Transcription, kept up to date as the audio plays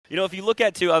if you look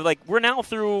at we're now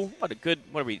through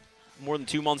more than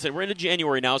 2 months in. We're into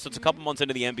January now, so it's a couple months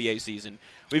into the NBA season.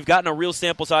 We've gotten a real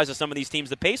sample size of some of these teams.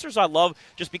 The Pacers I love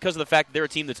just because of the fact that they're a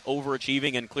team that's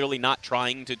overachieving and clearly not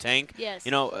trying to tank. Yes.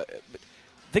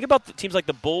 Think about the teams like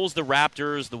the Bulls, the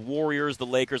Raptors, the Warriors, the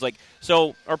Lakers.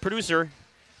 So our producer,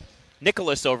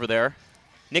 Nicholas over there,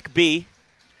 Nick B,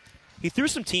 he threw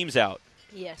some teams out.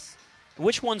 Yes.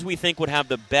 Which ones we think would have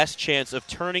the best chance of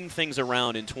turning things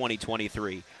around in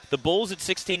 2023? The Bulls at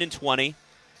 16-20.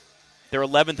 They're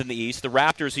 11th in the East. The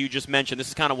Raptors, who you just mentioned, this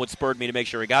is kind of what spurred me to make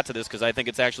sure we got to this because I think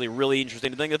it's actually a really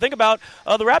interesting thing to think about.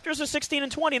 The Raptors are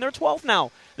 16-20, and they're 12th now.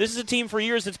 This is a team for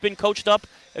years that's been coached up,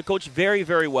 coached very,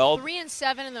 very well.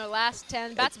 3-7 in their last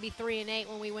 10. About to be 3-8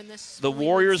 when we win this. The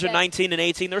Warriors are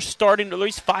 19-18. They're starting at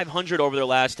least 500 over their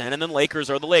last 10, and then Lakers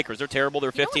are the Lakers. They're terrible.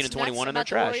 They're 15-21, and they're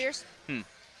trash. The Warriors?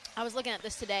 I was looking at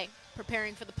this today,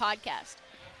 preparing for the podcast,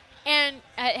 and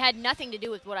it had nothing to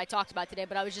do with what I talked about today,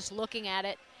 but I was just looking at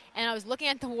it. And I was looking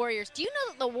at the Warriors. Do you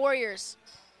know that the Warriors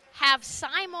have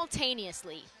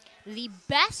simultaneously the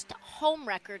best home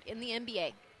record in the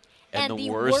NBA and the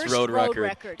worst road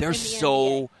record? They're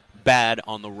so bad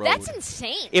on the road. That's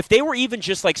insane. If they were even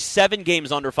just 7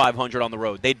 games under 500 on the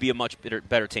road, they'd be a much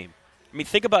better team. I mean,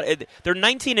 think about it. They're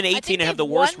 19-18 and have the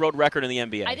worst road record in the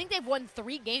NBA. I think they've won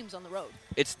 3 games on the road.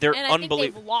 They're and unbelievable. I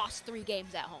think they've lost 3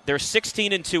 games at home. They're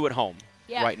 16-2 at home.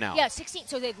 Right now. Yeah, 16.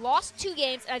 So they've lost 2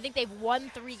 games, and I think they've won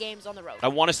 3 games on the road. I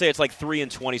want to say it's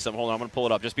 3-20 something. Hold on, I'm going to pull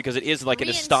it up just because it is an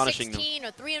astonishing. 3-16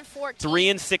 or 3-14.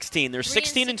 3-16. They're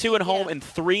 16-2 at home and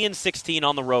 3-16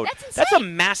 on the road. That's insane. That's a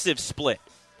massive split.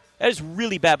 That is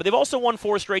really bad. But they've also won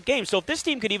 4 straight games. So if this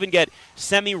team could even get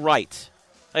semi-right,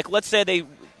 let's say they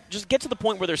just get to the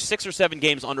point where they're 6 or 7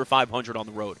 games under 500 on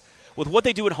the road, with what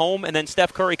they do at home and then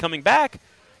Steph Curry coming back,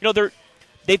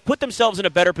 they've put themselves in a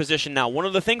better position now. One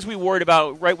of the things we worried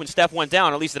about right when Steph went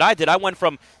down, at least that I did, I went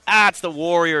from, it's the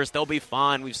Warriors, they'll be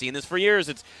fine. We've seen this for years.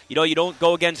 It's you don't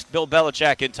go against Bill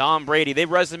Belichick and Tom Brady. Their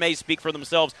resumes speak for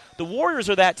themselves. The Warriors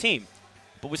are that team.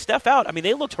 But with Steph out,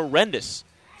 they looked horrendous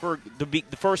for the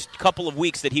first couple of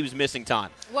weeks that he was missing time.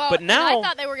 Well, but now I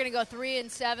thought they were going to go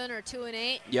 3-7 or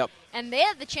 2-8. Yep. And they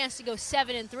have the chance to go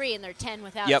 7-3, and they're 10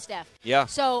 without Steph. Yeah.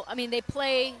 So, they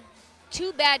play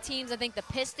 2 bad teams. I think the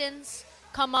Pistons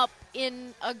come up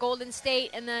in Golden State,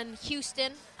 and then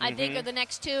Houston, I think, are the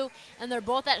next 2, and they're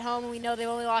both at home, and we know they've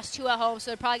only lost 2 at home,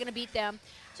 so they're probably going to beat them.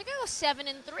 So they're going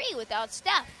to go 7-3 without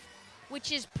Steph,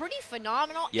 which is pretty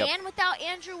phenomenal, and without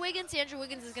Andrew Wiggins. Andrew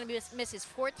Wiggins is going to miss his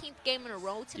 14th game in a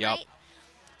row tonight. Yep.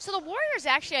 So the Warriors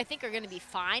actually, I think, are going to be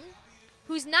fine.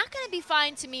 Who's not going to be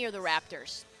fine to me are the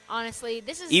Raptors. Honestly,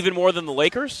 this is even more than the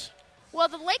Lakers? Well,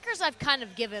 the Lakers I've kind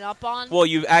of given up on. Well,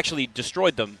 you've actually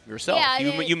destroyed them yourself. Yeah,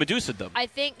 you Medusa'd them. I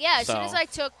think, as soon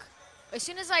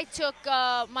as I took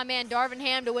my man Darvin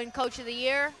Ham to win Coach of the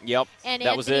Year. Yep, and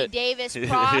that was Anthony it. Davis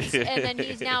props, and then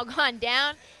he's now gone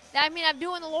down. I'm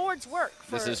doing the Lord's work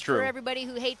for everybody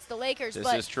who hates the Lakers.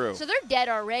 This is true. So they're dead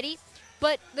already.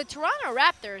 But the Toronto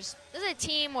Raptors, this is a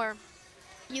team where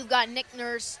you've got Nick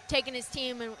Nurse taking his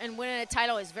team and winning a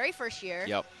title his very first year.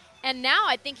 Yep. And now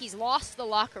I think he's lost the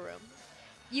locker room.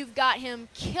 You've got him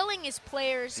killing his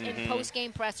players in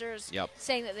post-game pressers,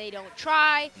 saying that they don't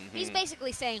try. He's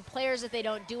basically saying players, if they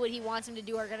don't do what he wants them to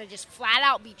do, are going to just flat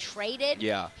out be traded.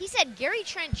 Yeah. He said Gary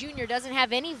Trent Jr. doesn't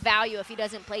have any value if he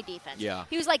doesn't play defense. Yeah.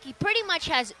 He was like, he pretty much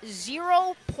has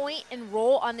 0 point and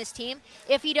role on this team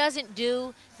if he doesn't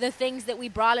do the things that we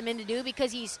brought him in to do,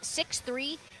 because he's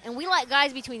 6'3", and we like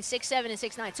guys between 6'7" and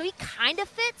 6'9". So he kind of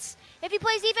fits if he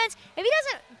plays defense. If he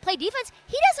doesn't play defense,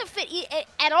 he doesn't fit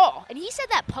at all. And he said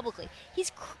that publicly.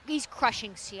 He's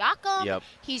crushing Siakam. Yep.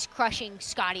 He's crushing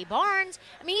Scotty Barnes.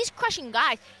 He's crushing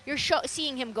guys. You're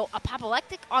seeing him go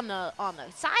apoplectic on the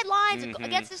sidelines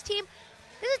against this team.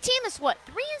 This is a team that's,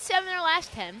 3-7 in their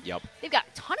last 10. Yep. They've got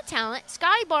a ton of talent.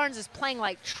 Scotty Barnes is playing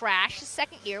like trash his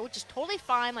second year, which is totally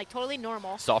fine, totally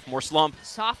normal. Sophomore slump.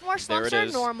 Sophomore slumps are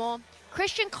normal.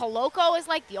 Christian Koloko is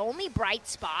the only bright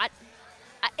spot.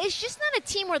 It's just not a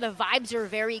team where the vibes are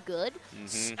very good.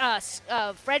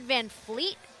 Fred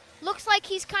VanVleet looks like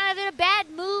he's kind of in a bad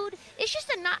mood. It's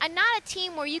just not a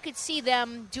team where you could see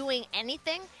them doing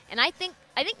anything. And I think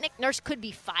Nick Nurse could be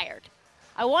fired.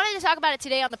 I wanted to talk about it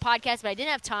today on the podcast, but I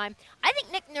didn't have time. I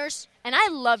think Nick Nurse, and I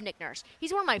love Nick Nurse.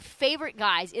 He's one of my favorite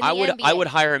guys in the NBA. I would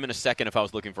hire him in a second if I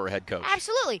was looking for a head coach.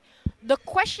 Absolutely. The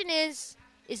question is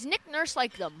Nick Nurse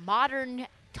like the modern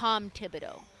Tom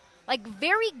Thibodeau?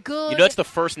 Very good. That's the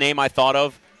first name I thought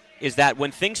of, is that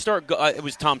when things start it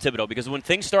was Tom Thibodeau, because when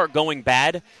things start going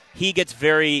bad, he gets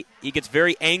very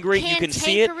angry. You can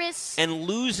see it, and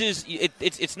loses.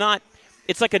 It's not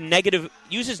it's like a negative,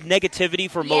 uses negativity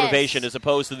for motivation as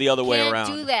opposed to the other way around.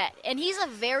 Can't do that. And he's a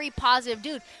very positive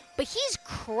dude. But he's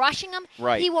crushing them.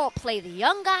 Right. He won't play the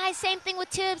young guys. Same thing with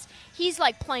Tibbs. He's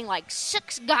like playing like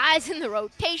 6 guys in the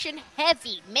rotation,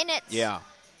 heavy minutes. Yeah.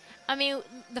 I mean,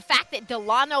 the fact that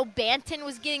Delano Banton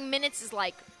was getting minutes is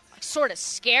like sort of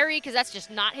scary because that's just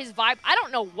not his vibe. I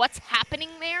don't know what's happening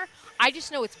there. I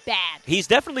just know it's bad. He's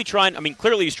definitely trying. I mean,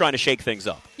 clearly he's trying to shake things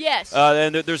up. Yes.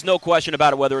 And there's no question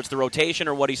about it, whether it's the rotation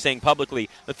or what he's saying publicly.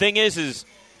 The thing is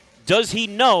does he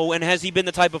know, and has he been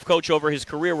the type of coach over his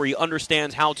career where he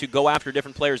understands how to go after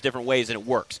different players different ways and it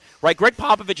works? Right? Greg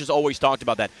Popovich has always talked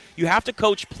about that. You have to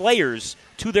coach players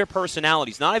to their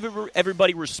personalities. Not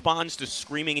everybody responds to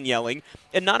screaming and yelling,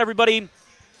 and not everybody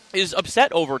is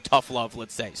upset over tough love,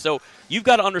 let's say. So you've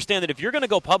got to understand that if you're going to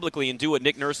go publicly and do what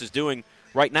Nick Nurse is doing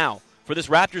right now for this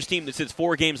Raptors team that sits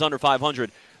 4 games under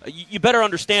 500, you better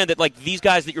understand that like these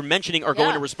guys that you're mentioning are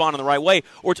going to respond in the right way,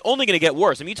 or it's only going to get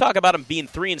worse. I mean, you talk about them being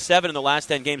 3-7 in the last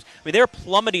 10 games. I mean, they're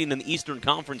plummeting in the Eastern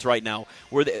Conference right now,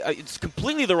 where it's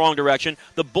completely the wrong direction.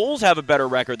 The Bulls have a better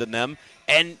record than them,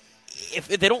 and if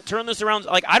they don't turn this around,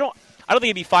 like I don't think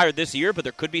he'd be fired this year, but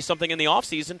there could be something in the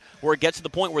offseason where it gets to the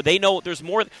point where they know there's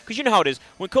more. Because you know how it is.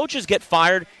 When coaches get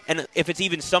fired, and if it's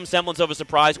even some semblance of a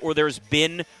surprise, or there's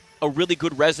been a really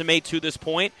good resume to this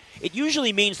point, it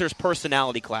usually means there's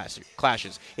personality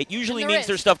clashes. It usually means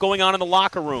there's stuff going on in the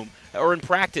locker room or in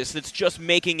practice that's just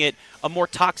making it a more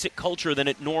toxic culture than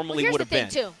it normally would have been.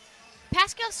 Here's the thing, too.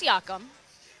 Pascal Siakam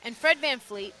and Fred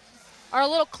VanVleet are a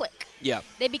little clique. Yeah.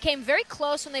 They became very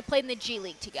close when they played in the G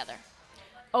League together.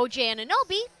 OG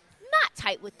Anunoby, not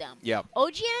tight with them. Yeah.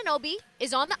 OG Anunoby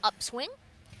is on the upswing,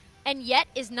 and yet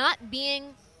is not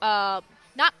being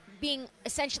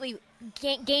essentially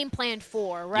game planned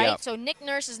for, right? Yep. So Nick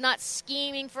Nurse is not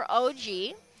scheming for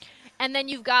OG. And then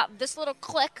you've got this little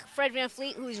clique, Fred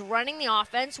VanVleet, who's running the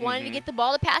offense, wanting to get the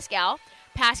ball to Pascal.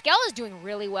 Pascal is doing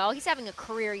really well. He's having a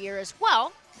career year as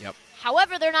well. Yep.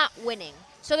 However, they're not winning.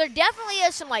 So there definitely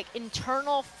is some like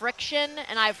internal friction,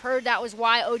 and I've heard that was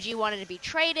why OG wanted to be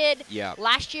traded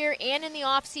last year and in the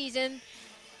offseason.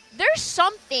 There's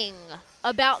something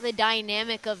about the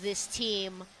dynamic of this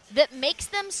team that makes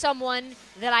them someone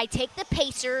that I take the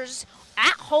Pacers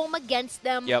at home against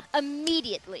them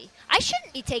immediately. I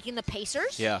shouldn't be taking the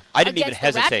Pacers. Yeah, I didn't even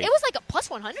hesitate. It was like a plus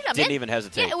 100. Didn't even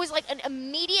hesitate. Yeah, it was like an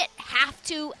immediate have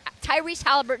to. Tyrese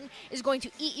Halliburton is going to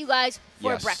eat you guys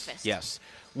for a breakfast. Yes.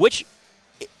 Which,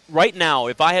 right now,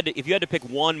 if you had to pick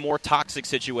one more toxic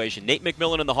situation, Nate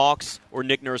McMillan and the Hawks or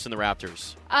Nick Nurse and the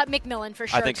Raptors? McMillan for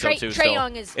sure. I think so too. Trae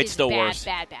Young is still bad, worse.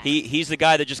 Bad. He's the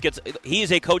guy that just gets. He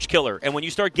is a coach killer, and when you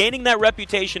start gaining that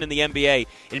reputation in the NBA,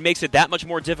 it makes it that much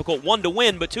more difficult. 1, to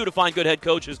win, but 2, to find good head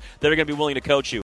coaches that are going to be willing to coach you.